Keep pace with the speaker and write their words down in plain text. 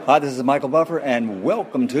Hi, this is Michael Buffer, and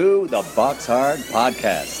welcome to the Box Hard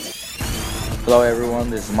Podcast. Hello, everyone.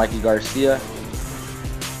 This is Mikey Garcia.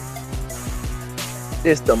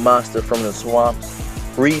 This the monster from the swamps,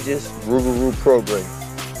 Regis Rougarou Prograis.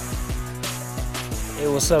 Hey,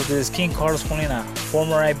 what's up? This is King Carlos Molina,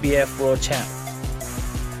 former IBF world champ.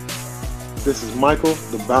 This is Michael,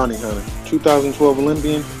 the Bounty Hunter, 2012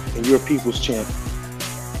 Olympian and your people's champ.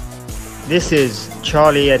 This is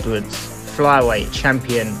Charlie Edwards, flyweight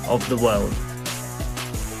champion of the world.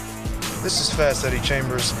 This is Fast Eddie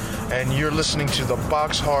Chambers, and you're listening to the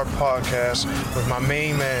Box Hard Podcast with my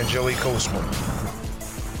main man, Joey Coastman.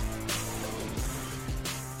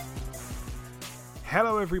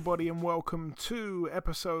 Hello everybody and welcome to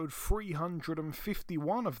episode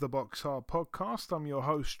 351 of the Box Hard Podcast. I'm your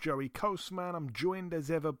host Joey Coastman. I'm joined as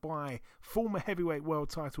ever by former heavyweight world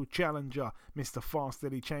title challenger Mr. Fast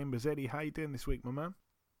Eddie Chambers. Eddie, how you doing this week, my man?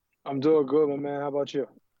 I'm doing good, my man. How about you?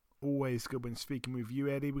 Always good when speaking with you,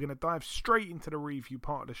 Eddie. We're going to dive straight into the review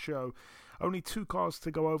part of the show. Only two cards to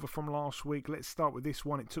go over from last week. Let's start with this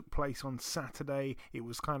one. It took place on Saturday. It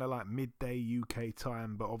was kind of like midday UK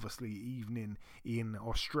time, but obviously evening in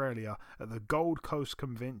Australia at the Gold Coast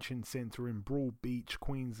Convention Centre in Broadbeach,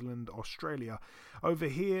 Queensland, Australia. Over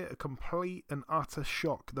here, a complete and utter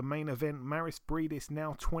shock. The main event, Mairis Briedis,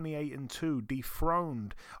 now 28-2,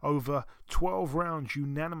 dethroned over 12 rounds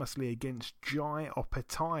unanimously against Jai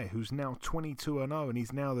Opetaia, who's now 22-0, and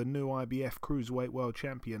he's now the new IBF Cruiserweight World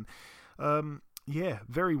Champion.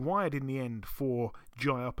 Very wide in the end for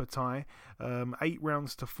Jai Opetaia. 8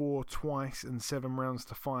 rounds to 4 twice and 7 rounds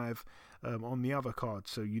to 5 on the other card.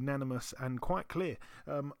 So unanimous and quite clear.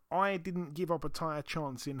 I didn't give Opetaia a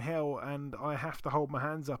chance in hell, and I have to hold my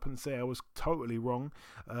hands up and say I was totally wrong.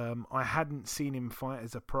 I hadn't seen him fight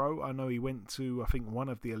as a pro. I know he went to, I think, one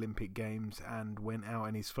of the Olympic Games and went out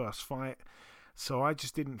in his first fight. So I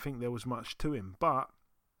just didn't think there was much to him. But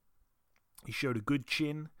he showed a good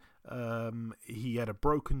chin. He had a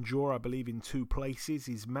broken jaw, I believe, in 2 places.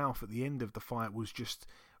 His mouth at the end of the fight was just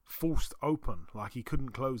forced open, like he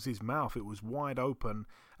couldn't close his mouth. It was wide open,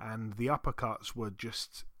 and the uppercuts were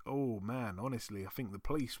just, oh man, honestly, I think the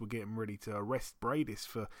police were getting ready to arrest Briedis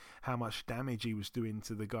for how much damage he was doing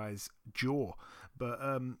to the guy's jaw. But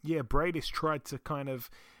Briedis tried to kind of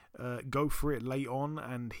go for it late on,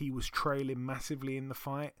 and he was trailing massively in the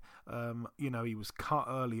fight. He was cut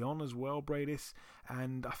early on as well, Briedis,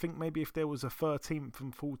 and I think maybe if there was a 13th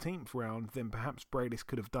and 14th round, then perhaps Briedis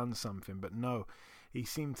could have done something, but no, he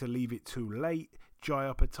seemed to leave it too late. Jai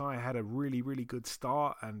Opetaia had a really, really good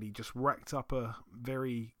start, and he just racked up a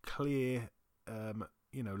very clear,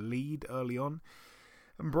 lead early on,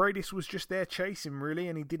 and Briedis was just there chasing, really,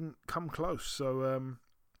 and he didn't come close, so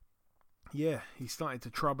he started to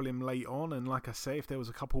trouble him late on, and like I say, if there was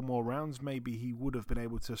a couple more rounds, maybe he would have been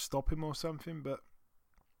able to stop him or something, but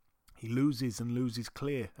he loses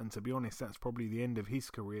clear, and to be honest, that's probably the end of his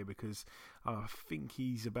career, because I think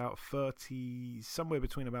he's about 30, somewhere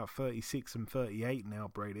between about 36 and 38 now,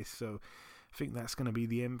 Briedis, so I think that's going to be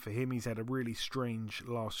the end for him. He's had a really strange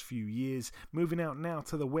last few years. Moving out now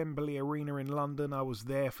to the Wembley Arena in London. I was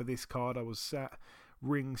there for this card. I was sat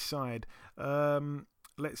ringside.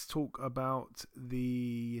 Let's talk about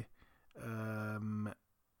the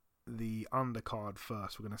undercard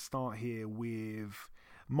first. We're going to start here with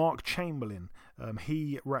Mark Chamberlain.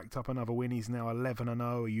 He racked up another win. He's now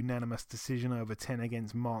 11-0, a unanimous decision over 10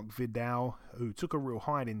 against Mark Vidal, who took a real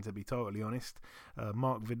hiding, to be totally honest.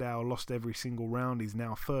 Mark Vidal lost every single round. He's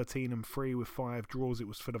now 13-3 with 5 draws. It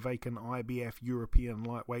was for the vacant IBF European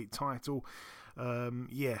lightweight title.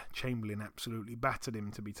 Chamberlain absolutely battered him,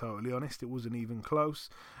 to be totally honest. It wasn't even close.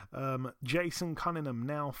 Jason Cunningham,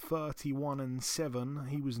 now 31-7.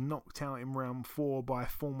 He was knocked out in round 4 by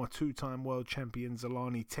former 2-time world champion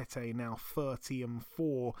Zolani Tete, now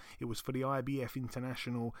 30-4. It was for the IBF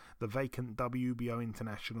International, the vacant WBO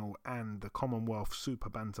International, and the Commonwealth Super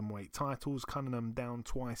Bantamweight titles. Cunningham down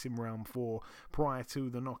twice in round 4 prior to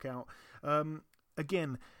the knockout.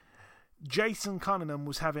 Again, Jason Cunningham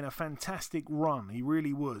was having a fantastic run. He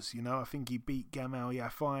really was. I think he beat Gamal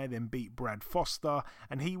Yafai, then beat Brad Foster,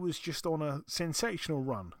 and he was just on a sensational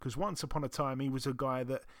run, because once upon a time he was a guy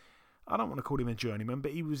that, I don't want to call him a journeyman,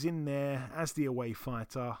 but he was in there as the away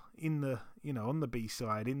fighter, in the, on the B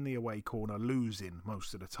side, in the away corner, losing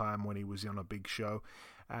most of the time when he was on a big show.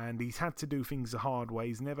 And he's had to do things the hard way.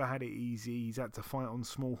 He's never had it easy. He's had to fight on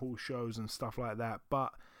small hall shows and stuff like that,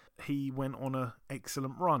 but he went on an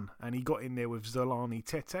excellent run, and he got in there with Zolani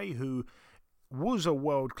Tete, who was a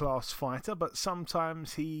world-class fighter, but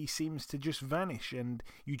sometimes he seems to just vanish, and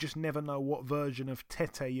you just never know what version of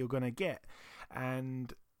Tete you're going to get.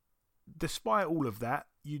 And despite all of that,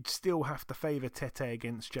 you'd still have to favour Tete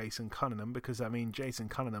against Jason Cunningham because, I mean, Jason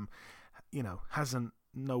Cunningham, hasn't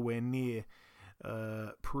nowhere near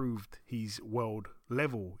proved he's world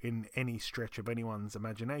level in any stretch of anyone's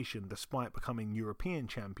imagination. Despite becoming European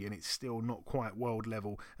champion, it's still not quite world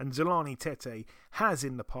level. And Zolani Tete has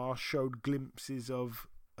in the past showed glimpses of,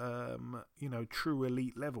 true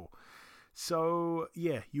elite level. So,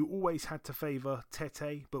 yeah, you always had to favour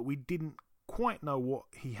Tete, but we didn't quite know what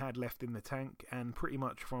he had left in the tank, and pretty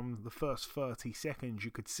much from the first 30 seconds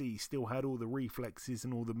you could see he still had all the reflexes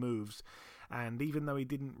and all the moves. And even though he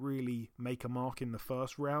didn't really make a mark in the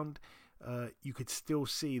first round, you could still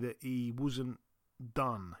see that he wasn't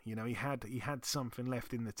done. He had something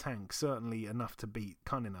left in the tank, certainly enough to beat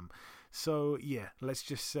Cunningham. So yeah, let's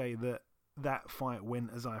just say that fight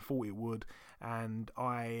went as I thought it would, and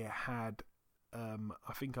I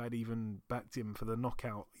think I'd even backed him for the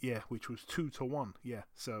knockout, which was 2-1,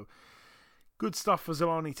 so good stuff for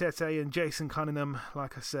Zolani Tete. And Jason Cunningham,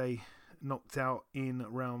 like I say, knocked out in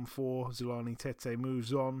round 4. Zolani Tete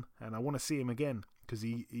moves on, and I want to see him again because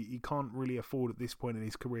he can't really afford at this point in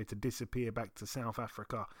his career to disappear back to South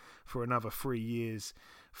Africa for another 3 years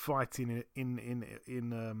fighting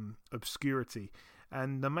in obscurity.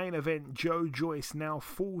 And the main event, Joe Joyce now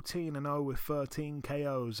 14-0 with 13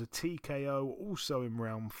 KOs. A TKO also in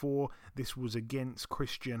round 4. This was against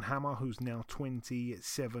Christian Hammer, who's now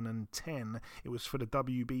 27-10. It was for the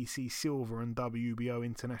WBC Silver and WBO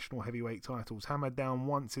International Heavyweight titles. Hammer down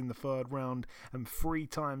once in the 3rd round and 3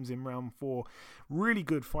 times in round 4. Really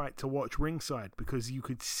good fight to watch ringside because you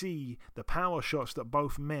could see the power shots that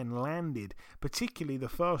both men landed. Particularly the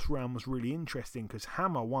first round was really interesting because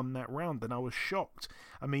Hammer won that round, and I was shocked.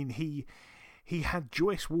 I mean, he had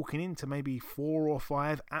Joyce walking into maybe 4 or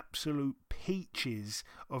 5 absolute peaches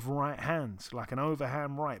of right hands, like an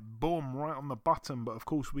overhand right, boom, right on the button. But of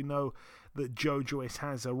course we know that Joe Joyce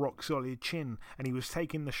has a rock solid chin, and he was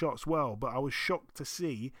taking the shots well. But I was shocked to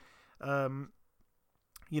see, Hammer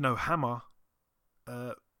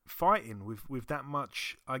fighting with that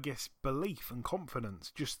much, I guess, belief and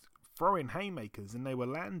confidence, just throwing haymakers, and they were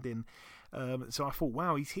landing. So I thought,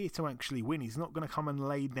 wow, he's here to actually win. He's not going to come and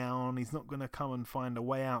lay down. He's not going to come and find a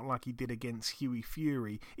way out like he did against Hughie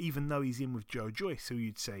Fury, even though he's in with Joe Joyce, who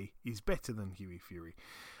you'd say is better than Hughie Fury.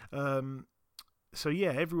 So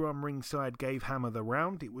yeah, everyone ringside gave Hammer the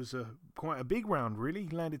round. It was quite a big round, really.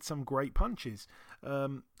 He landed some great punches.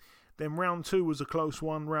 Then round 2 was a close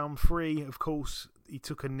one. Round 3, of course, he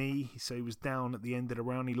took a knee, so he was down at the end of the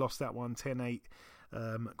round. He lost that one 10-8.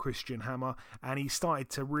 Christian Hammer, and he started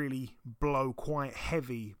to really blow quite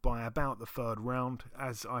heavy by about the 3rd round,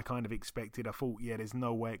 as I kind of expected. I thought, there's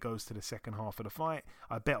no way it goes to the second half of the fight.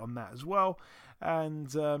 I bet on that as well, and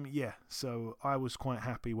so I was quite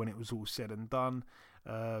happy when it was all said and done.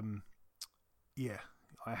 I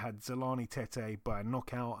had Zolani Tete by a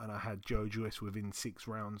knockout, and I had Joe Joyce within 6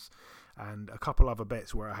 rounds, and a couple other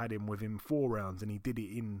bets where I had him within 4 rounds, and he did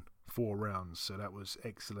it in 4 rounds, so that was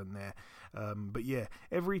excellent there. But yeah,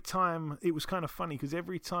 every time, it was kind of funny because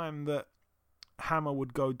every time that Hammer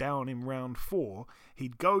would go down in round 4,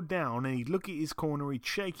 he'd go down and he'd look at his corner, he'd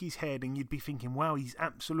shake his head, and you'd be thinking, wow, he's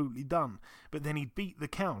absolutely done. But then he'd beat the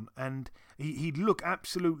count and he'd look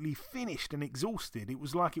absolutely finished and exhausted. It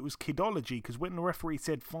was like it was kidology, because when the referee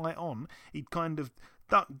said fight on, he'd kind of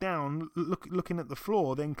duck down, looking at the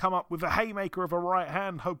floor, then come up with a haymaker of a right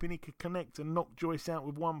hand, hoping he could connect and knock Joyce out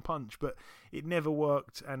with one punch. But it never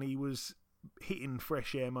worked, and he was hitting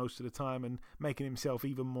fresh air most of the time and making himself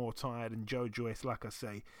even more tired. And Joe Joyce, like I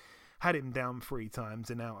say, had him down 3 times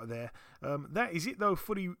and out of there. That is it though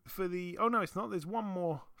for the oh no, it's not. There's one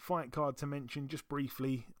more fight card to mention just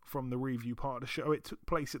briefly from the review part of the show. It took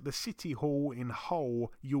place at the City Hall in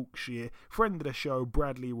Hull, Yorkshire. Friend of the show,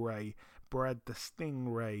 Bradley Ray. Brad the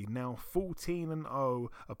Stingray, now 14-0,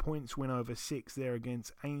 a points win over 6 there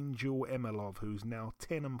against Angel Emelov, who's now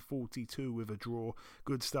 10-42 with a draw.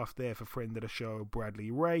 Good stuff there for friend of the show,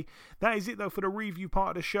 Bradley Ray. That is it though for the review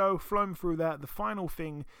part of the show. Flown through that. The final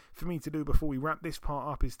thing for me to do before we wrap this part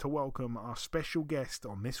up is to welcome our special guest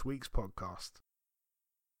on this week's podcast.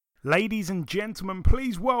 Ladies and gentlemen,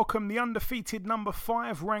 please welcome the undefeated number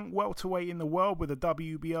 5 ranked welterweight in the world with the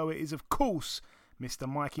WBO. It is, of course, Mr.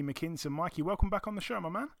 Mikey McKinson. Mikey, welcome back on the show, my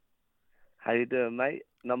man. How you doing, mate?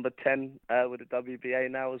 Number 10 with the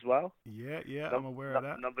WBA now as well. Yeah, I'm aware of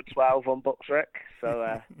that. Number 12 on BoxRec.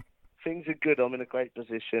 So things are good. I'm in a great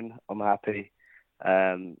position. I'm happy.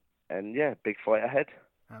 And yeah, big fight ahead.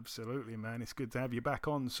 Absolutely, man. It's good to have you back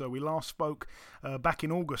on. So we last spoke back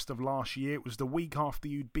in August of last year. It was the week after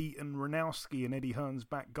you'd beaten Ranowski in Eddie Hearn's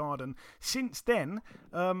back garden. Since then,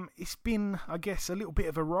 it's been, I guess, a little bit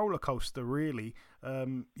of a roller coaster, really.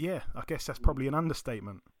 I guess that's probably an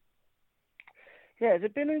understatement. Yeah, has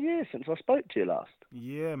it been a year since I spoke to you last?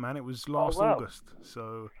 Yeah, man. It was last August,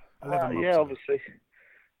 so 11 months. Yeah, ago.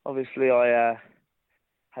 obviously, I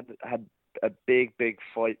had a big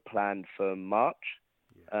fight planned for March.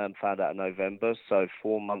 Found out in November, so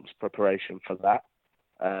 4 months preparation for that.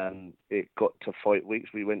 It got to fight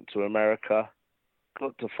weeks. We went to America,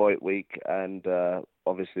 got to fight week, and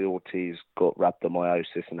obviously Ortiz got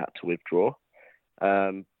rhabdomyosis and had to withdraw.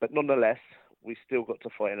 But nonetheless, we still got to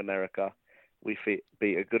fight in America. We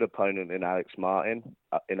beat a good opponent in Alex Martin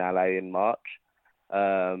in LA in March.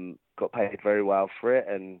 Got paid very well for it,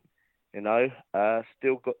 and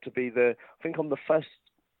still got to be I think I'm the first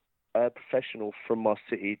professional from my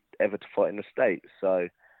city ever to fight in the States. So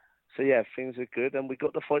yeah, things are good, and we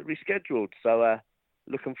got the fight rescheduled. So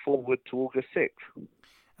looking forward to August 6th.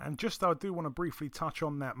 And just I do want to briefly touch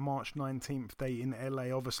on that March 19th date in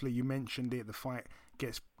LA. Obviously, you mentioned it. The fight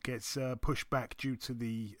gets pushed back due to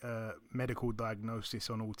the medical diagnosis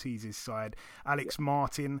on Ortiz's side. Alex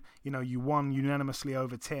Martin, you won unanimously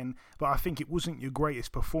over 10, but I think it wasn't your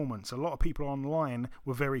greatest performance. A lot of people online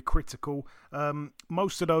were very critical.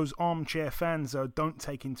 Most of those armchair fans, though, don't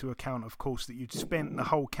take into account, of course, that you'd spent the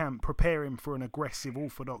whole camp preparing for an aggressive,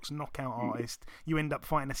 orthodox knockout artist. You end up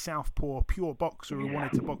fighting a southpaw, pure boxer who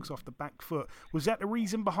wanted to box off the back foot. Was that the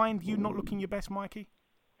reason behind you not looking your best, Mikey?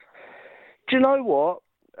 Do you know what?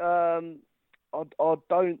 I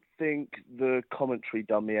don't think the commentary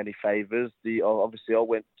done me any favours. Obviously, I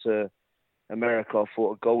went to America. I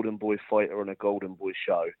fought a Golden Boy fighter on a Golden Boy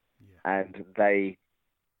show, and the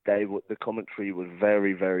commentary was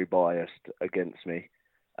very, very biased against me.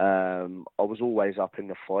 I was always up in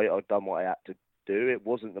the fight. I'd done what I had to do. It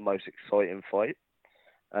wasn't the most exciting fight,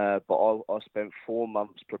 but I spent 4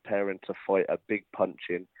 months preparing to fight a big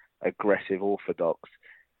punching, aggressive orthodox,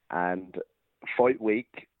 and fight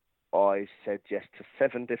week, I said yes to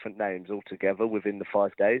 7 different names altogether within the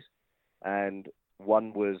 5 days. And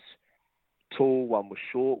one was tall, one was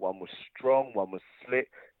short, one was strong, one was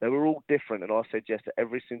slick. They were all different, and I said yes to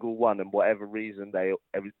every single one. And whatever reason,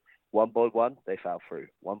 one by one, they fell through.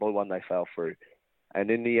 One by one, they fell through.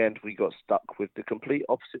 And in the end, we got stuck with the complete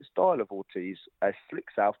opposite style of Ortiz, a slick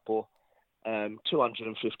southpaw,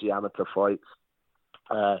 250 amateur fights.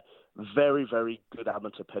 Very, very good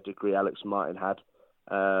amateur pedigree Alex Martin had,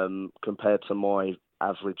 compared to my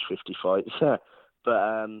average 50 fights.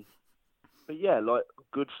 but yeah, like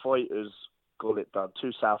good fighters got it done.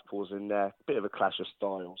 2 southpaws in there, bit of a clash of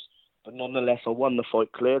styles. But nonetheless, I won the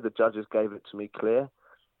fight clear. The judges gave it to me clear.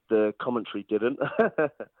 The commentary didn't.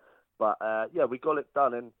 But yeah, we got it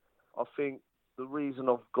done. And I think the reason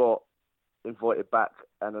I've got invited back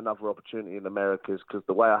and another opportunity in America is because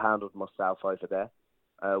the way I handled myself over there,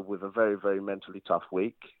 with a very, very mentally tough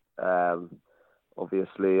week.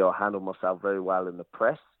 Obviously, I handled myself very well in the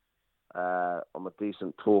press. I'm a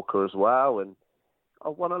decent talker as well, and I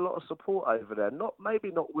won a lot of support over there.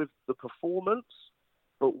 Maybe not with the performance,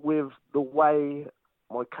 but with the way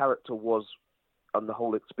my character was and the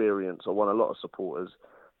whole experience. I won a lot of supporters,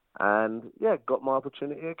 and yeah, got my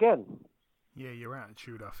opportunity again. Yeah, your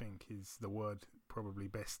attitude, I think, is the word probably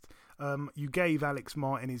best. You gave Alex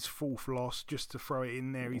Martin his 4th loss, just to throw it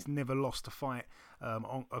in there. He's never lost a fight,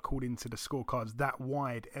 according to the scorecards, that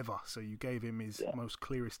wide ever. So you gave him his most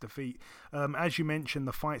clearest defeat. As you mentioned,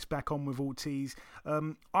 the fight's back on with Ortiz.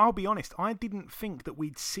 I'll be honest, I didn't think that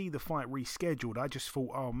we'd see the fight rescheduled. I just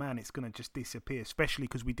thought, oh man, it's going to just disappear, especially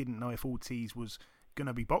because we didn't know if Ortiz was going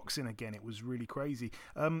to be boxing again. It was really crazy.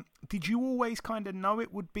 Did you always kind of know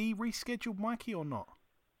it would be rescheduled, Mikey, or not?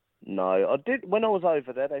 No, I did. When I was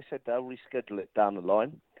over there, they said they'll reschedule it down the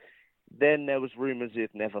line. Then there was rumours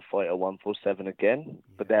he'd never fight a 147 again,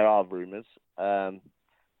 but there are rumours. And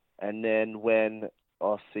then when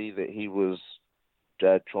I see that he was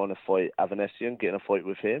trying to fight Avanesian, getting a fight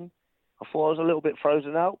with him, I thought I was a little bit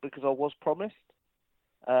frozen out because I was promised.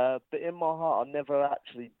 But in my heart, I never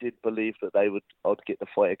actually did believe that I'd get the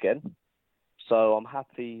fight again. So I'm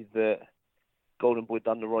happy that Golden Boy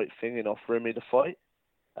done the right thing in offering me the fight.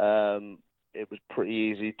 It was pretty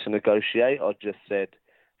easy to negotiate. I just said,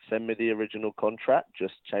 send me the original contract,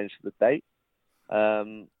 just change the date.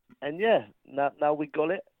 And yeah, now we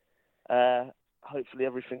got it. Hopefully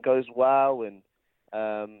everything goes well,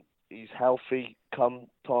 and he's healthy come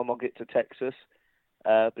time I get to Texas.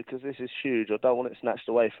 Because this is huge. I don't want it snatched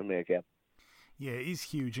away from me again. Yeah, it is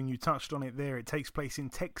huge, and you touched on it there. It takes place in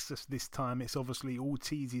Texas this time. It's obviously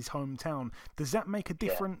Ortiz's hometown. Does that make a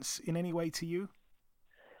difference in any way to you?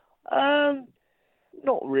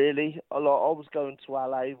 Not really. I was going to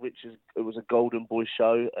LA, it was a Golden Boy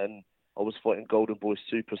show, and I was fighting Golden Boy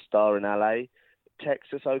Superstar in LA.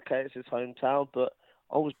 Texas, okay, it's his hometown, but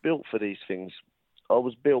I was built for these things.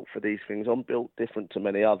 I'm built different to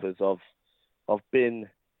many others. I've been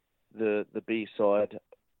the B-side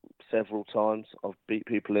several times. I've beat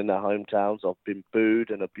people in their hometowns. I've been booed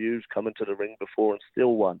and abused coming to the ring before and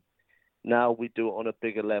still won. Now we do it on a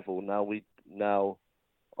bigger level. Now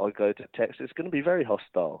I go to Texas. It's going to be very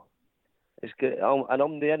hostile. It's good, and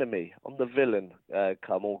I'm the enemy. I'm the villain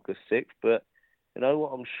come August 6th. But you know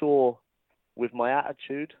what? I'm sure with my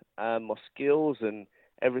attitude and my skills and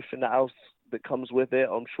everything else that comes with it,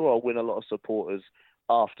 I'm sure I'll win a lot of supporters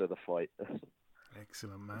after the fight.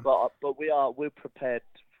 Excellent, man. But we're prepared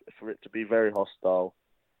for it to be very hostile.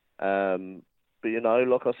 But you know,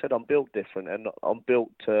 like I said, I'm built different, and I'm built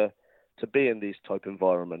to be in these type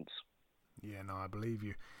environments. Yeah, no, I believe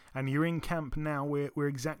you. And you're in camp now. We're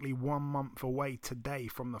exactly 1 month away today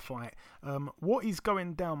from the fight. What is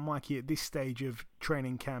going down, Mikey, at this stage of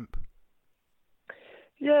training camp?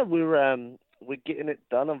 Yeah, we're getting it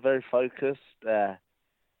done. I'm very focused.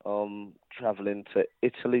 I'm travelling to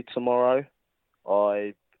Italy tomorrow.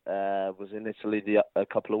 I was in Italy a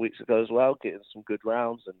couple of weeks ago as well, getting some good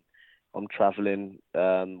rounds, and I'm travelling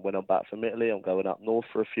when I'm back from Italy. I'm going up north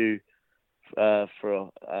for a few, I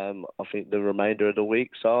think the remainder of the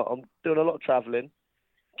week. So I'm doing a lot of travelling,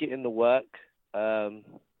 getting the work.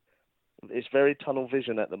 It's very tunnel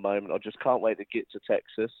vision at the moment. I just can't wait to get to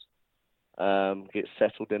Texas, get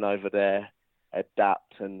settled in over there,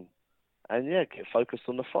 adapt, and yeah, get focused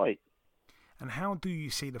on the fight. And how do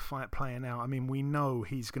you see the fight playing out? I mean, we know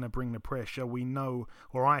he's going to bring the pressure. We know,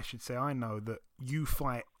 or I should say I know, that you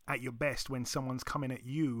fight at your best when someone's coming at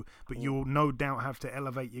you, but you'll no doubt have to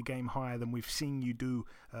elevate your game higher than we've seen you do,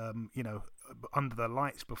 under the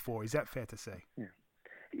lights before. Is that fair to say?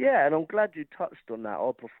 Yeah, and I'm glad you touched on that.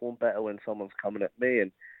 I perform better when someone's coming at me.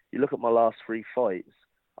 And you look at my last 3 fights,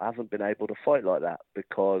 I haven't been able to fight like that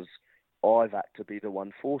because I've had to be the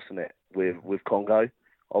one forcing it with Congo.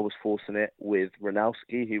 I was forcing it with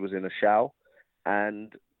Ranowski. He was in a shell.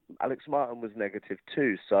 And Alex Martin was negative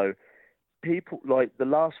too. So people, like the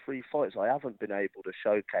last 3 fights, I haven't been able to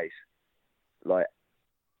showcase like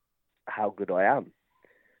how good I am.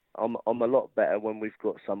 I'm a lot better when we've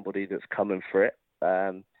got somebody that's coming for it.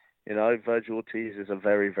 Virgil Ortiz is a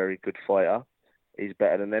very, very good fighter. He's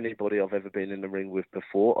better than anybody I've ever been in the ring with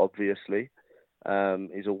before, obviously.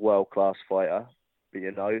 He's a world-class fighter.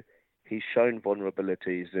 But, he's shown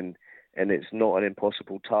vulnerabilities, and it's not an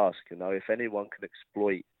impossible task. If anyone can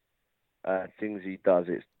exploit things he does,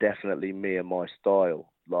 it's definitely me and my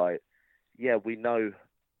style. Like, yeah, we know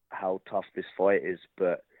how tough this fight is,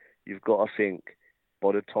 but you've got to think,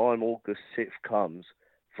 by the time August 6th comes,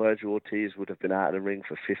 Virgil Ortiz would have been out of the ring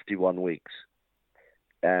for 51 weeks.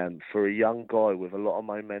 For a young guy with a lot of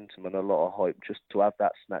momentum and a lot of hype, just to have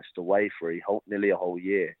that snatched away for nearly a whole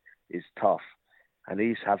year is tough. And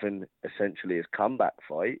he's having essentially his comeback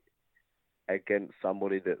fight against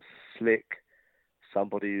somebody that's slick,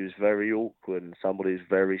 somebody who's very awkward, and somebody who's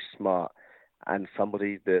very smart, and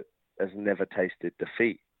somebody that has never tasted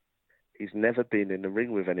defeat. He's never been in the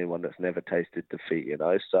ring with anyone that's never tasted defeat,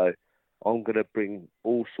 So I'm going to bring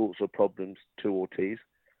all sorts of problems to Ortiz.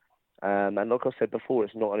 And like I said before,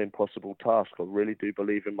 it's not an impossible task. I really do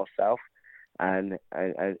believe in myself. And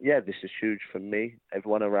yeah, this is huge for me,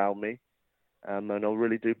 everyone around me. And I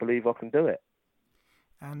really do believe I can do it.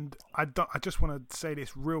 And I just want to say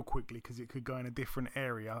this real quickly because it could go in a different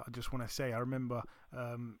area. I just want to say I remember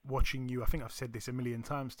watching you. I think I've said this a million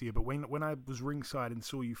times to you, but when I was ringside and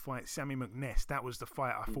saw you fight Sammy McNess, that was the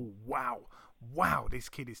fight I thought, wow, this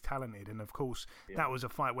kid is talented. And of course, that was a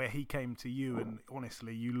fight where he came to you, and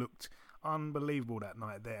honestly, you looked unbelievable that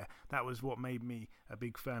night there. That was what made me a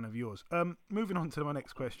big fan of yours. Moving on to my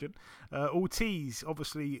next question. Ortiz,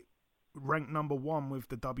 obviously ranked number 1 with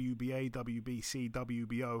the WBA, WBC,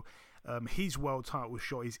 WBO. His world title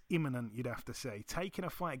shot is imminent, you'd have to say. Taking a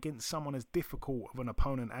fight against someone as difficult of an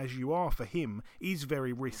opponent as you are for him is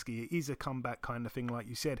very risky. It is a comeback kind of thing, like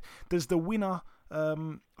you said. Does the winner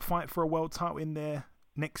fight for a world title in their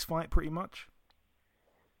next fight, pretty much?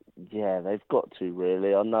 Yeah, they've got to,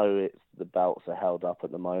 really. I know the belts are held up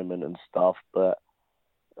at the moment and stuff, but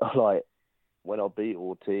like, when I beat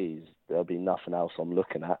Ortiz, there'll be nothing else I'm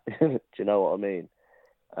looking at. Do you know what I mean?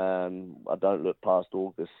 I don't look past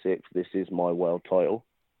August 6th. This is my world title.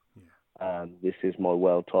 Yeah. This is my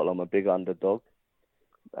world title. I'm a big underdog.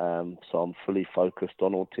 So I'm fully focused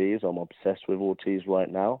on Ortiz. I'm obsessed with Ortiz right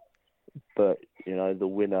now. But, you know, the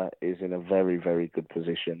winner is in a very, very good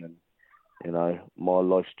position. And, you know, my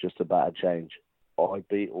life's just about to change. I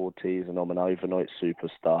beat Ortiz and I'm an overnight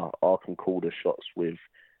superstar. I can call the shots with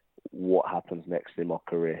what happens next in my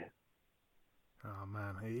career. Oh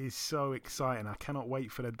man, it is so exciting. I cannot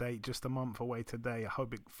wait for the date, just a month away today. I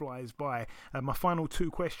hope it flies by. My final two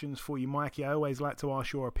questions for you, Mikey. I always like to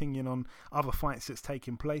ask your opinion on other fights that's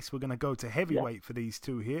taking place. We're going to go to heavyweight for these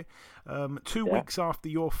two here. 2 weeks after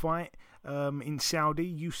your fight in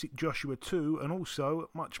Saudi, Usyk Joshua 2, and also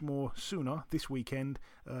much more sooner this weekend,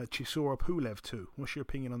 Chisora Pulev 2. What's your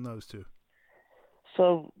opinion on those two?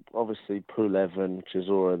 So obviously Pulev and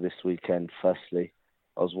Chisora this weekend. Firstly,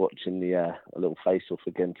 I was watching a little face-off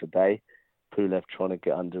again today. Pulev trying to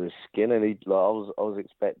get under his skin, and I was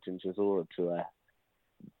expecting Chisora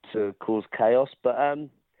to cause chaos. But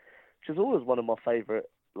Chisora is one of my favourite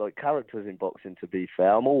characters in boxing. To be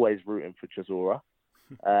fair, I'm always rooting for Chisora.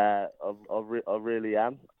 I really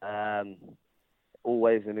am.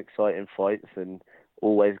 Always in exciting fights and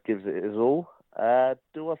always gives it his all.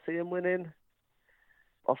 Do I see him winning?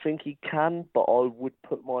 I think he can, but I would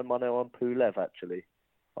put my money on Pulev actually.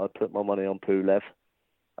 I'd put my money on Pulev.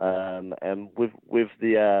 And with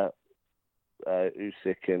the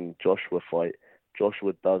Usyk and Joshua fight,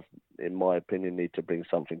 Joshua does, in my opinion, need to bring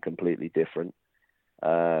something completely different.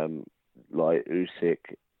 Like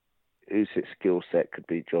Usyk's skill set could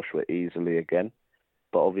beat Joshua easily again.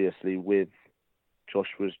 But obviously with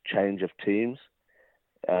Joshua's change of teams,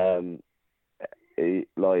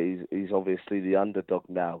 he's obviously the underdog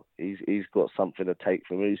now. He's got something to take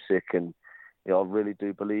from Usyk, and you know, I really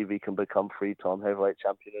do believe he can become 3-time heavyweight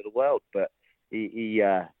champion of the world. But he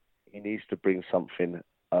needs to bring something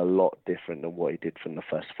a lot different than what he did from the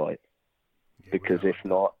first fight, because if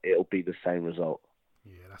not, it'll be the same result.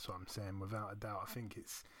 Yeah, that's what I'm saying. Without a doubt, I think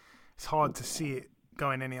it's hard to see it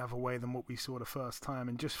going any other way than what we saw the first time.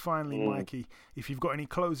 And just finally, Mikey, if you've got any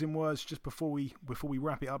closing words just before we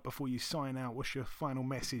wrap it up, before you sign out, what's your final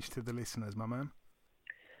message to the listeners, my man?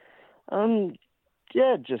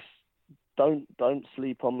 Just don't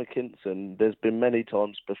sleep on McKinson. There's been many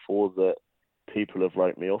times before that people have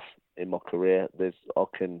wrote me off in my career. I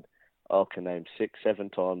can name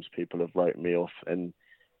 6-7 times people have wrote me off, and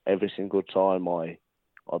every single time I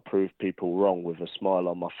prove people wrong with a smile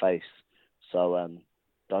on my face. So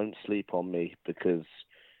don't sleep on me, because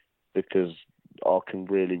I can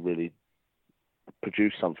really, really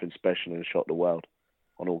produce something special and shock the world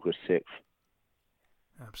on August 6th.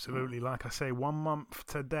 Absolutely. Like I say, 1 month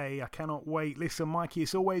today. I cannot wait. Listen, Mikey,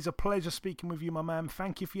 it's always a pleasure speaking with you, my man.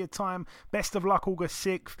 Thank you for your time. Best of luck August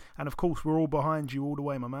 6th. And, of course, we're all behind you all the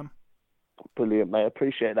way, my man. Brilliant, mate.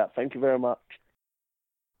 Appreciate that. Thank you very much.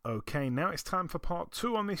 Okay, now it's time for part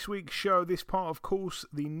 2 on this week's show. This part, of course,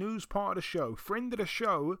 the news part of the show. Friend of the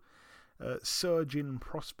show, surgeon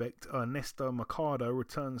prospect Ernesto Mercado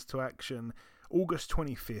returns to action August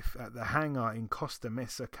 25th at the Hangar in Costa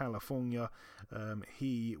Mesa, California.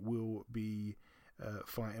 He will be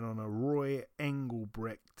fighting on a Roy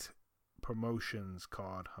Engelbrecht Promotions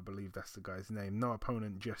card. I believe that's the guy's name. No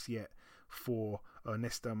opponent just yet for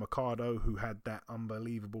Ernesto Mercado, who had that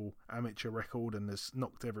unbelievable amateur record and has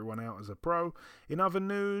knocked everyone out as a pro. In other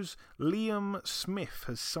news, Liam Smith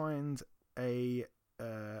has signed a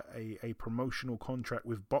promotional contract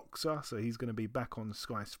with Boxer, so he's going to be back on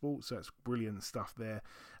Sky Sports. So that's brilliant stuff there.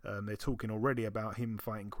 They're talking already about him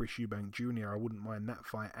fighting Chris Eubank Jr. I wouldn't mind that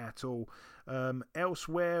fight at all.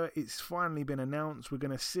 Elsewhere, it's finally been announced. We're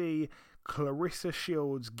going to see Claressa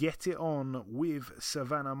Shields get it on with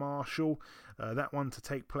Savannah Marshall. That one to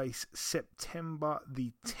take place September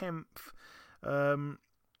the 10th.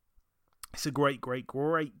 It's a great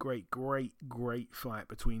fight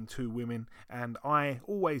between two women, and I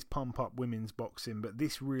always pump up women's boxing, but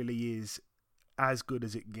this really is as good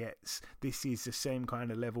as it gets. This is the same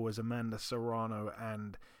kind of level as Amanda Serrano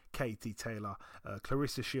and Katie Taylor.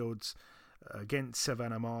 Claressa Shields against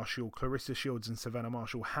Savannah Marshall. Claressa Shields and Savannah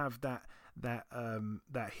Marshall have that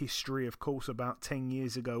history, of course, about 10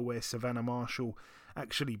 years ago, where Savannah Marshall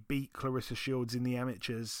actually beat Claressa Shields in the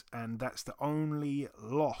amateurs, and that's the only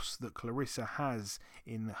loss that Claressa has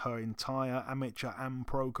in her entire amateur and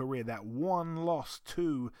pro career. That one loss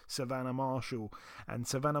to Savannah Marshall, and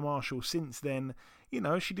Savannah Marshall since then, you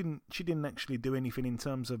know, she didn't actually do anything in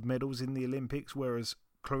terms of medals in the Olympics, whereas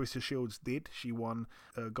Claressa Shields did. She won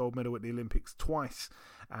a gold medal at the Olympics twice,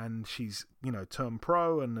 and she's, turned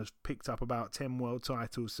pro and has picked up about 10 world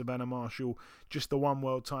titles. Savannah Marshall, just the one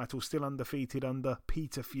world title, still undefeated under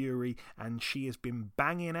Peter Fury, and she has been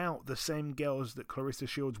banging out the same girls that Clarissa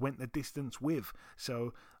Shields went the distance with.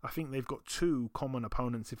 So I think they've got two common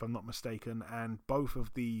opponents, if I'm not mistaken, and both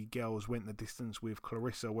of the girls went the distance with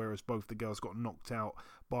Clarissa, whereas both the girls got knocked out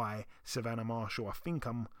by Savannah Marshall. I think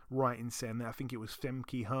I'm right in saying that. I think it was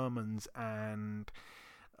Femke Hermans and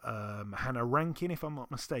Hannah Rankin, if I'm not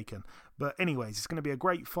mistaken. But anyways, it's going to be a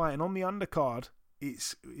great fight, and on the undercard,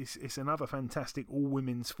 it's another fantastic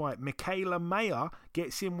all-women's fight. Michaela Mayer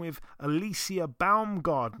gets in with Alicia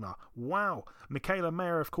Baumgardner. Wow. Michaela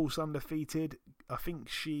Mayer, of course, undefeated. I think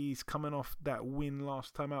she's coming off that win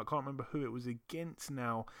last time out. I can't remember who it was against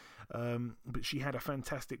now. But she had a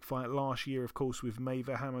fantastic fight last year, of course, with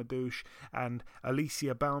Maeva Hamadouche and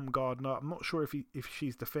Alicia Baumgardner. I'm not sure if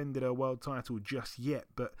she's defended her world title just yet,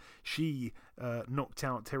 but she knocked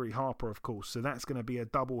out Terry Harper, of course. So that's going to be a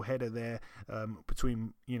double header there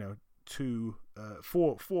between,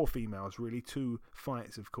 four females, really, two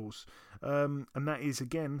fights, of course. And that is,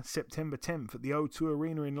 again, September 10th at the O2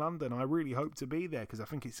 Arena in London. I really hope to be there because I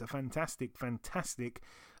think it's a fantastic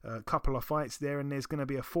couple of fights there, and there's going to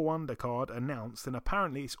be a full undercard announced, and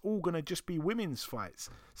apparently it's all going to just be women's fights.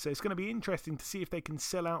 So it's going to be interesting to see if they can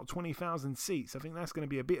sell out 20,000 seats. I think that's going to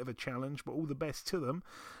be a bit of a challenge, but all the best to them.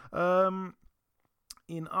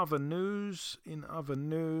 In other news, no,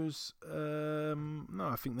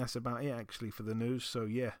 I think that's about it actually for the news. So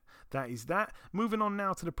yeah, that is that. Moving on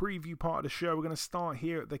now to the preview part of the show. We're going to start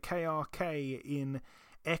here at the KRK in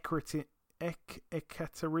Ekaterinburg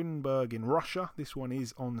in Russia. This one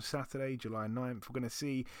is on Saturday, July 9th. We're going to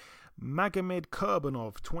see Magomed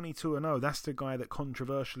Kurbanov, 22-0. That's the guy that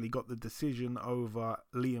controversially got the decision over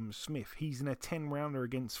Liam Smith. He's in a 10-rounder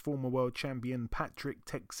against former world champion Patrick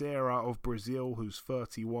Teixeira of Brazil, who's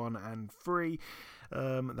 31-3.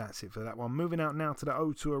 That's it for that one. Moving out now to the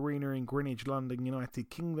O2 Arena in Greenwich, London, United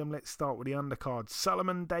Kingdom. Let's start with the undercard.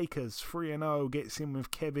 Solomon Dakers, 3-0, gets in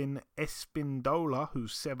with Kevin Espindola,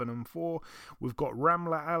 who's 7-4. We've got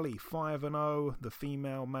Ramla Ali, 5-0, the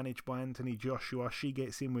female managed by Anthony Joshua. She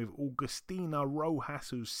gets in with Augustina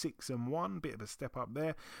Rojas, who's 6-1. Bit of a step up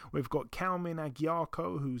there. We've got Kalmin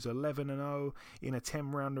Agyarko, who's 11-0, in a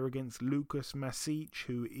 10-rounder against Lucas Masic,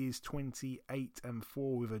 who is 28-4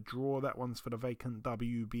 with a draw. That one's for the vacant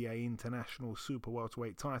WBA International Super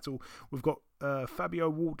Welterweight title. We've got Fabio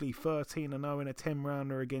Wardley, 13-0 in a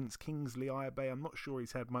 10-rounder against Kingsley Ibe. I'm not sure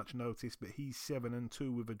he's had much notice, but he's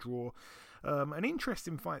 7-2 with a draw. An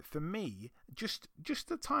interesting fight for me, just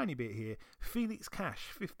a tiny bit here. Felix Cash,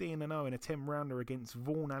 15-0 in a 10-rounder against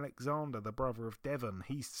Vaughan Alexander, the brother of Devon.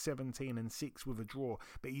 He's 17-6 with a draw,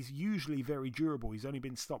 but he's usually very durable. He's only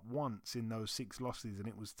been stopped once in those 6 losses, and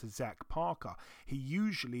it was to Zach Parker. He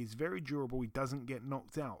usually is very durable. He doesn't get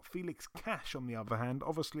knocked out. Felix Cash, on the other hand,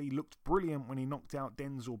 obviously looked brilliant when he knocked out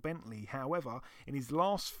Denzel Bentley. However, in his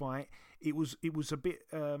last fight, it was a bit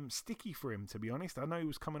sticky for him, to be honest. I know he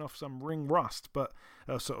was coming off some ring rust, but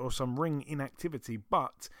or some ring inactivity,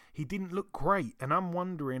 but he didn't look great. And I'm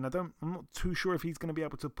wondering, I'm not too sure if he's going to be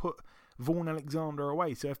able to put Vaughan Alexander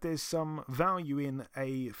away. So if there's some value in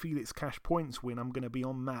a Felix Cash points win, I'm going to be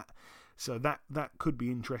on that. So that could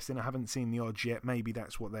be interesting. I haven't seen the odds yet. Maybe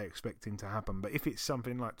that's what they're expecting to happen. But if it's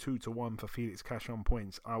something like 2-1 for Felix Cash on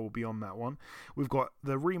points, I will be on that one. We've got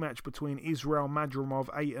the rematch between Israel Madrimov,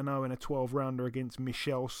 8-0 in a 12-rounder against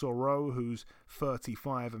Michel Soro, who's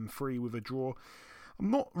 35-3 with a draw.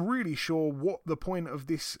 I'm not really sure what the point of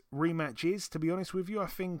this rematch is, to be honest with you. I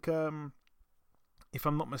think, if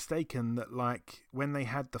I'm not mistaken, that like when they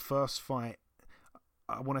had the first fight,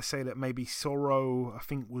 I want to say that maybe Soro, I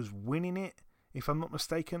think, was winning it, if I'm not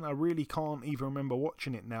mistaken. I really can't even remember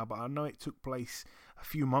watching it now, but I know it took place a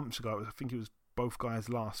few months ago. I think it was both guys'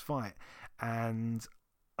 last fight. And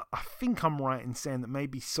I think I'm right in saying that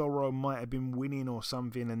maybe Soro might have been winning or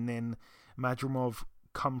something, and then Madrimov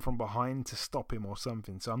come from behind to stop him or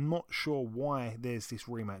something. So I'm not sure why there's this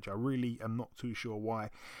rematch. I really am not too sure why.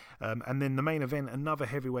 And then the main event, another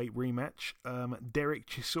heavyweight rematch. Derek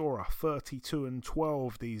Chisora,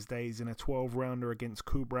 32-12 these days in a 12-rounder against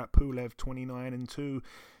Kubrat Pulev, 29-2.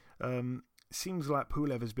 Seems like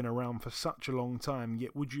Pulev has been around for such a long time,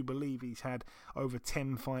 yet would you believe he's had over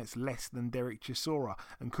 10 fights less than Derek Chisora?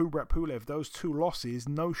 And Kubrat Pulev, those 2 losses,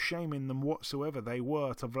 no shame in them whatsoever. They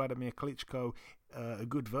were to Vladimir Klitschko, a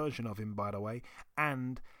good version of him, by the way,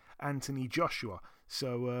 and Anthony Joshua.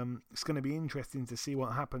 So it's going to be interesting to see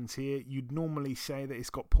what happens here. You'd normally say that it's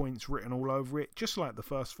got points written all over it, just like the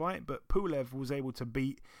first fight, but Pulev was able to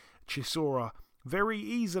beat Chisora very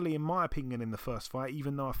easily, in my opinion, in the first fight,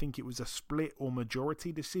 even though I think it was a split or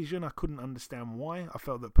majority decision. I couldn't understand why. I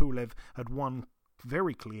felt that Pulev had won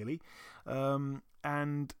very clearly. And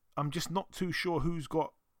I'm just not too sure who's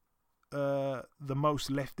got the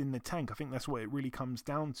most left in the tank. I think that's what it really comes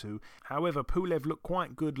down to. However, Pulev looked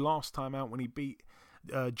quite good last time out when he beat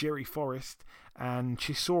Jerry Forrest, and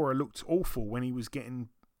Chisora looked awful when he was getting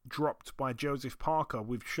dropped by Joseph Parker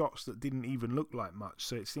with shots that didn't even look like much.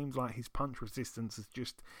 So it seems like his punch resistance has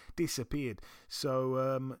just disappeared.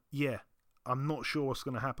 So yeah, I'm not sure what's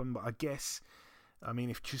going to happen, but I guess, I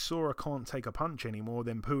mean, if Chisora can't take a punch anymore,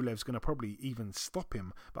 then Pulev's going to probably even stop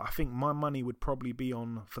him. But I think my money would probably be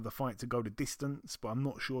on for the fight to go to distance, but I'm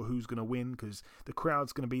not sure who's going to win because the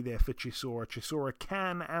crowd's going to be there for Chisora. Chisora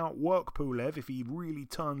can outwork Pulev if he really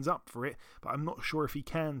turns up for it, but I'm not sure if he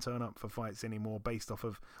can turn up for fights anymore based off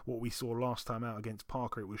of what we saw last time out against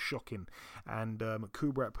Parker. It was shocking. And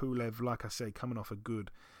Kubrat Pulev, like I say, coming off a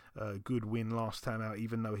good win last time out,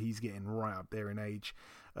 even though he's getting right up there in age.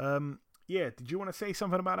 Yeah, did you want to say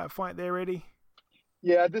something about that fight there, Eddie?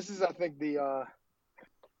 Yeah, this is, I think, the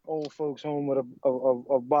old folks' home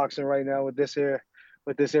of boxing right now with this here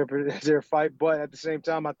fight. But at the same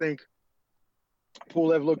time, I think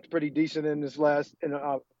Pulev looked pretty decent in his last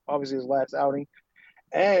outing,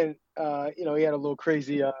 and he had a little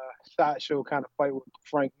crazy sideshow kind of fight with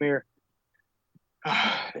Frank Mir,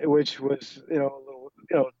 which was a little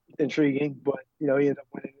intriguing. But he ended up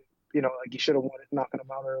winning. Like he should have won it, knocking him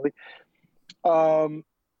out early. I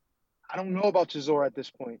don't know about Chisora at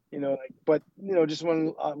this point, but just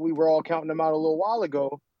when we were all counting him out a little while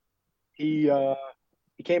ago, he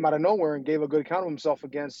came out of nowhere and gave a good account of himself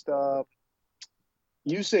against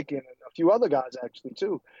Usyk and a few other guys actually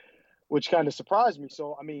too, which kind of surprised me.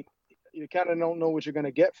 So I mean, you kind of don't know what you're going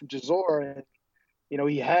to get from Chisora, and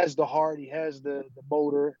he has the heart, he has the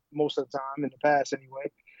motor most of the time in the past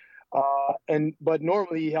anyway. But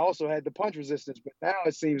normally he also had the punch resistance, but now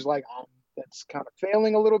it seems like that's kind of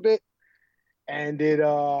failing a little bit. And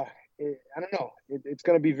I don't know. It's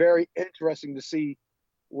going to be very interesting to see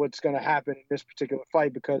what's going to happen in this particular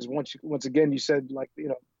fight, because once again, you said, like,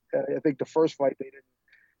 I think the first fight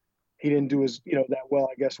he didn't do as that well,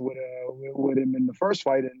 I guess, with him in the first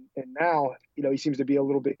fight, and now he seems to be a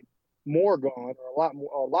little bit more gone, or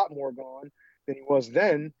a lot more gone than he was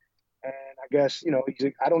then. And I guess,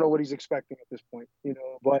 I don't know what he's expecting at this point,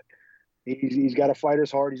 but he's got to fight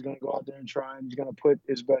his heart. He's going to go out there and try, and he's going to put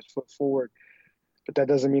his best foot forward. But that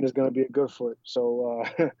doesn't mean it's going to be a good foot. So,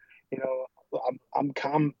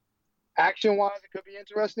 I'm action-wise, it could be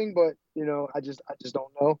interesting, but, I just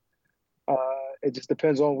don't know. It just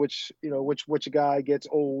depends on which guy gets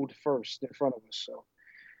old first in front of us. So,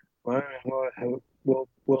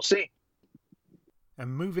 we'll see.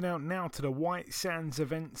 And moving out now to the White Sands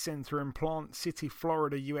Event Center in Plant City,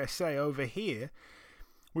 Florida, USA. Over here,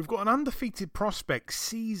 we've got an undefeated prospect,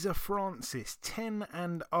 Cesar Francis,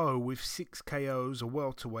 10-0 with 6 KOs, a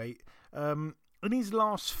welterweight. In his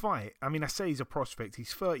last fight, I mean, I say he's a prospect,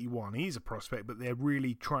 he's 31, he's a prospect, but they're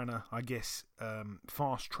really trying to, I guess,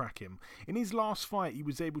 fast track him. In his last fight, he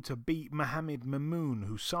was able to beat Mohamed Mamoun,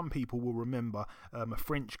 who some people will remember, a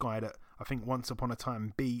French guy that I think once upon a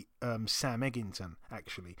time beat Sam Eggington,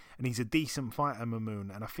 actually. And he's a decent fighter, Mamoun,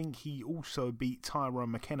 and I think he also beat Tyrone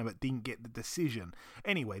McKenna, but didn't get the decision.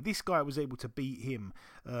 Anyway, this guy was able to beat him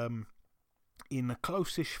in a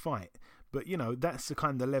close-ish fight. But, that's the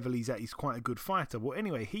kind of level he's at. He's quite a good fighter. Well,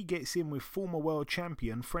 anyway, he gets in with former world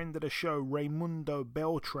champion, friend of the show, Raimundo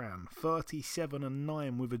Beltran,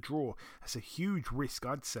 37-9 with a draw. That's a huge risk,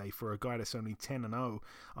 I'd say, for a guy that's only 10-0.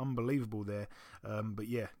 Unbelievable there. But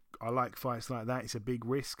yeah, I like fights like that. It's a big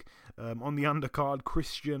risk. On the undercard,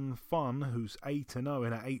 Christian Fun, who's 8-0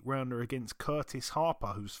 in an 8-rounder against Curtis Harper,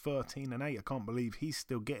 who's 13-8. I can't believe he's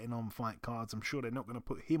still getting on fight cards. I'm sure they're not going to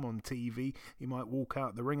put him on TV. He might walk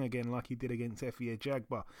out the ring again like he did against Efier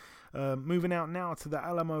Jagba. Moving out now to the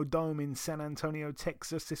Alamo Dome in San Antonio,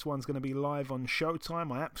 Texas. This one's going to be live on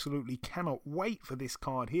Showtime. I absolutely cannot wait for this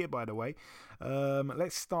card here, by the way.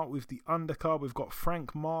 Let's start with the undercard. We've got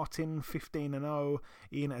Frank Martin, 15-0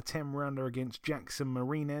 in a 10-rounder against Jackson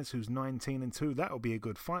Marinez, who's 19-2. That'll be a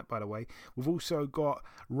good fight, by the way. We've also got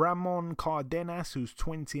Ramon Cardenas, who's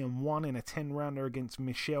 20-1 in a 10-rounder against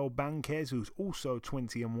Michel Banquez, who's also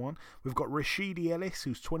 20-1. We've got Rashidi Ellis,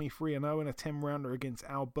 who's 23-0 in a 10-rounder against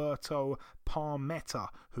Alberto Parmetta,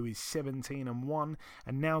 who is 17-1.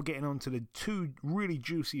 And now getting on to the two really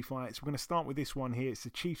juicy fights. We're going to start with this one here. It's the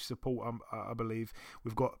chief support I believe.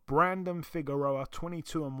 We've got Brandon Figueroa,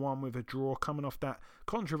 22-1 with a draw, coming off that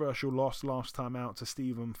controversial loss last time out to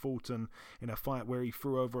Stephen Fulton in a fight where he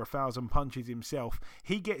threw over 1,000 punches himself.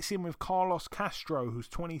 He gets in with Carlos Castro, who's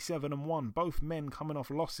 27-1. Both men coming off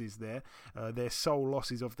losses there, their sole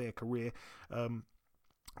losses of their career.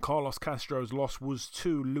 Carlos Castro's loss was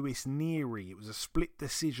to Luis Nery. It was a split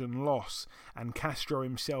decision loss, and Castro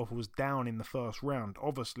himself was down in the first round.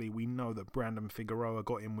 Obviously, we know that Brandon Figueroa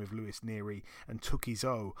got in with Luis Nery and took his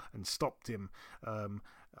O and stopped him.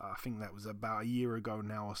 I think that was about a year ago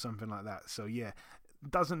now or something like that. So yeah,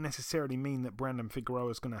 doesn't necessarily mean that Brandon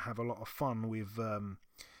Figueroa is going to have a lot of fun with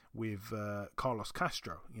Carlos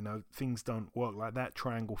Castro. You know, things don't work like that.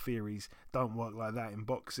 Triangle theories don't work like that in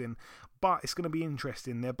boxing. But it's going to be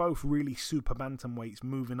interesting. They're both really super bantamweights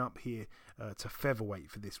moving up here to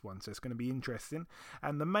featherweight for this one. So it's going to be interesting.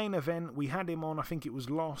 And the main event, we had him on, I think it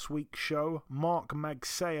was last week's show. Mark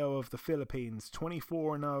Magsayo of the Philippines,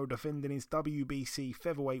 24-0, defending his WBC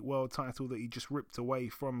featherweight world title that he just ripped away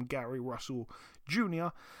from Gary Russell Jr.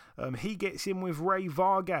 He gets in with Ray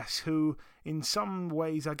Vargas, who in some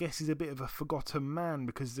ways I guess is a bit of a forgotten man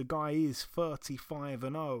because the guy is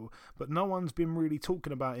 35-0, but no one's been really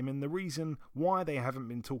talking about him. And the reason why they haven't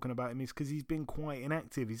been talking about him is because he's been quite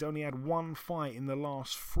inactive. He's only had one fight in the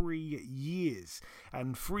last 3 years,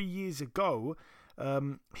 and 3 years ago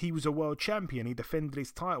he was a world champion. He defended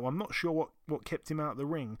his title. I'm not sure what kept him out of the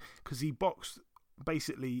ring, because he boxed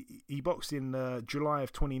in July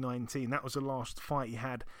of 2019. That was the last fight he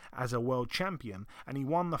had as a world champion, and he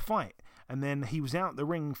won the fight. And then he was out the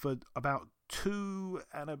ring for about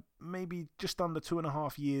maybe just under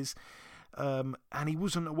 2.5 years. And he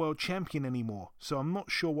wasn't a world champion anymore, so I'm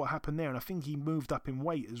not sure what happened there, and I think he moved up in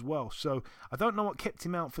weight as well, so I don't know what kept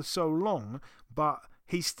him out for so long, but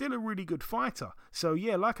he's still a really good fighter. So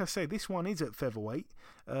yeah, like I say, this one is at featherweight.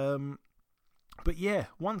 But yeah,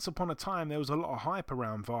 once upon a time there was a lot of hype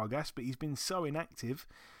around Vargas, but he's been so inactive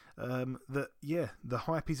that yeah, the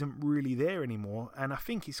hype isn't really there anymore, and I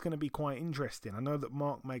think it's going to be quite interesting. I know that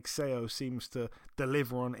Mark Magsayo seems to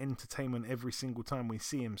deliver on entertainment every single time we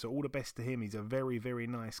see him, so all the best to him. He's a very, very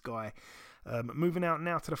nice guy. Moving out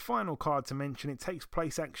now to the final card to mention. It takes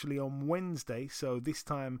place actually on Wednesday, so this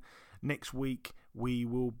time next week we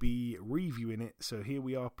will be reviewing it. So here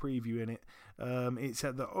we are previewing it. It's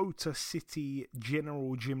at the Ota City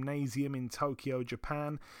General Gymnasium in Tokyo,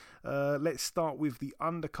 Japan. Let's start with the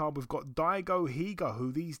undercard. We've got Daigo Higa,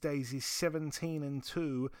 who these days is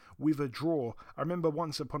 17-2 with a draw. I remember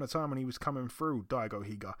once upon a time when he was coming through, Daigo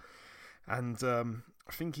Higa, and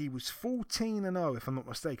I think he was 14-0 if I'm not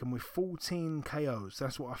mistaken, with 14 KOs.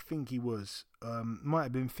 That's what I think he was. Might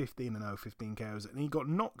have been 15-0, 15 KOs, and he got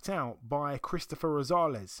knocked out by Christopher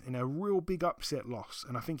Rosales in a real big upset loss,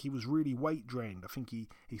 and I think he was really weight drained. I think he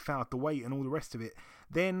fouled the weight and all the rest of it.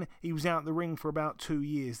 Then he was out the ring for about 2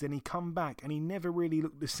 years. Then he come back, and he never really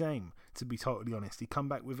looked the same, to be totally honest. He come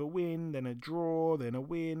back with a win, then a draw, then a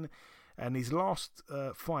win. And his last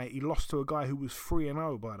fight, he lost to a guy who was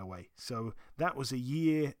 3-0, by the way. So that was a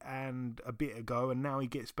year and a bit ago. And now he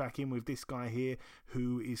gets back in with this guy here,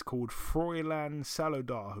 who is called Froilan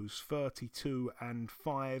Saludar, who's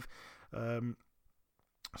 32-5.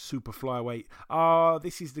 Super flyweight.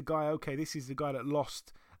 This is the guy. Okay, this is the guy that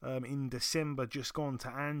lost in December, just gone, to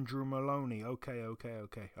Andrew Maloney. Okay.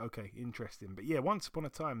 Interesting. But yeah, once upon a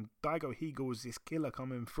time, Daigo Higa was this killer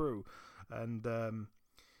coming through. And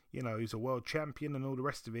you know, he's a world champion and all the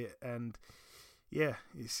rest of it. And yeah,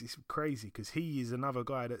 it's crazy because he is another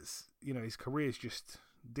guy that's, you know, his career's just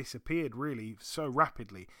disappeared really so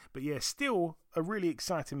rapidly. But yeah, still a really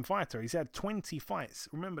exciting fighter. He's had 20 fights.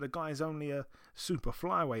 Remember, the guy's only a super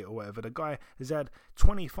flyweight or whatever. The guy has had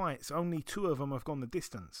 20 fights. Only 2 of them have gone the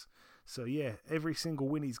distance. So yeah, every single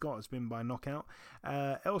win he's got has been by knockout.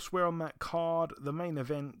 Elsewhere on that card, the main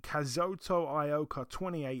event, Kazuto Ioka,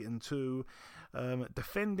 28-2,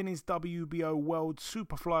 defending his WBO World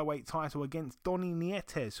Super Flyweight title against Donny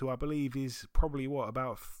Nietes, who I believe is probably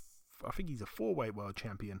I think he's a 4-weight world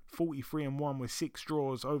champion. 43-1 with 6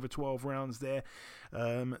 draws over 12 rounds there.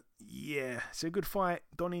 Yeah, it's a good fight.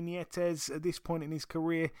 Donny Nietes at this point in his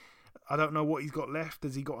career, I don't know what he's got left.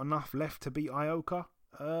 Has he got enough left to beat Ioka?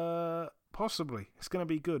 Possibly. It's going to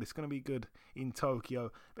be good. It's going to be good in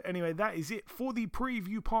Tokyo. But anyway, that is it for the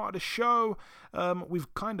preview part of the show.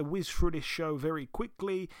 We've kind of whizzed through this show very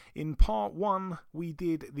quickly. In part 1, we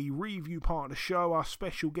did the review part of the show. Our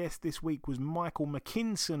special guest this week was Michael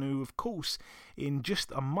McKinson, who, of course, in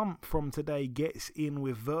just a month from today, gets in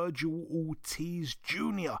with Virgil Ortiz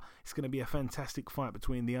Jr. It's going to be a fantastic fight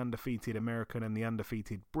between the undefeated American and the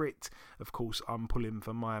undefeated Brit. Of course, I'm pulling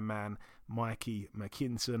for my man, Mikey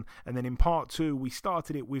McKinson. And then in part 2. We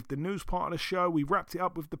started it with the news part of the show. We wrapped it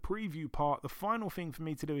up with the preview part. The final thing for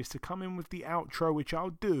me to do is to come in with the outro, which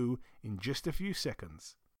I'll do in just a few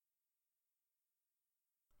seconds.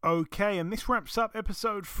 Okay, and this wraps up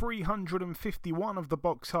episode 351 of the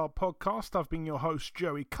Box Hard Podcast. I've been your host,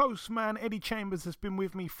 Joey Coastman. Eddie Chambers has been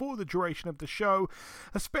with me for the duration of the show.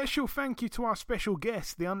 A special thank you to our special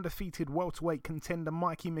guest, the undefeated welterweight contender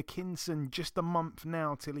Mikey McKinson. Just a month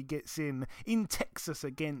now till he gets in Texas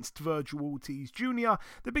against Virgil Ortiz Jr.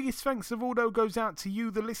 The biggest thanks of all, though, goes out to you,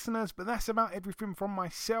 the listeners. But that's about everything from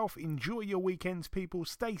myself. Enjoy your weekends, people.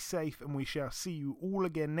 Stay safe, and we shall see you all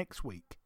again next week.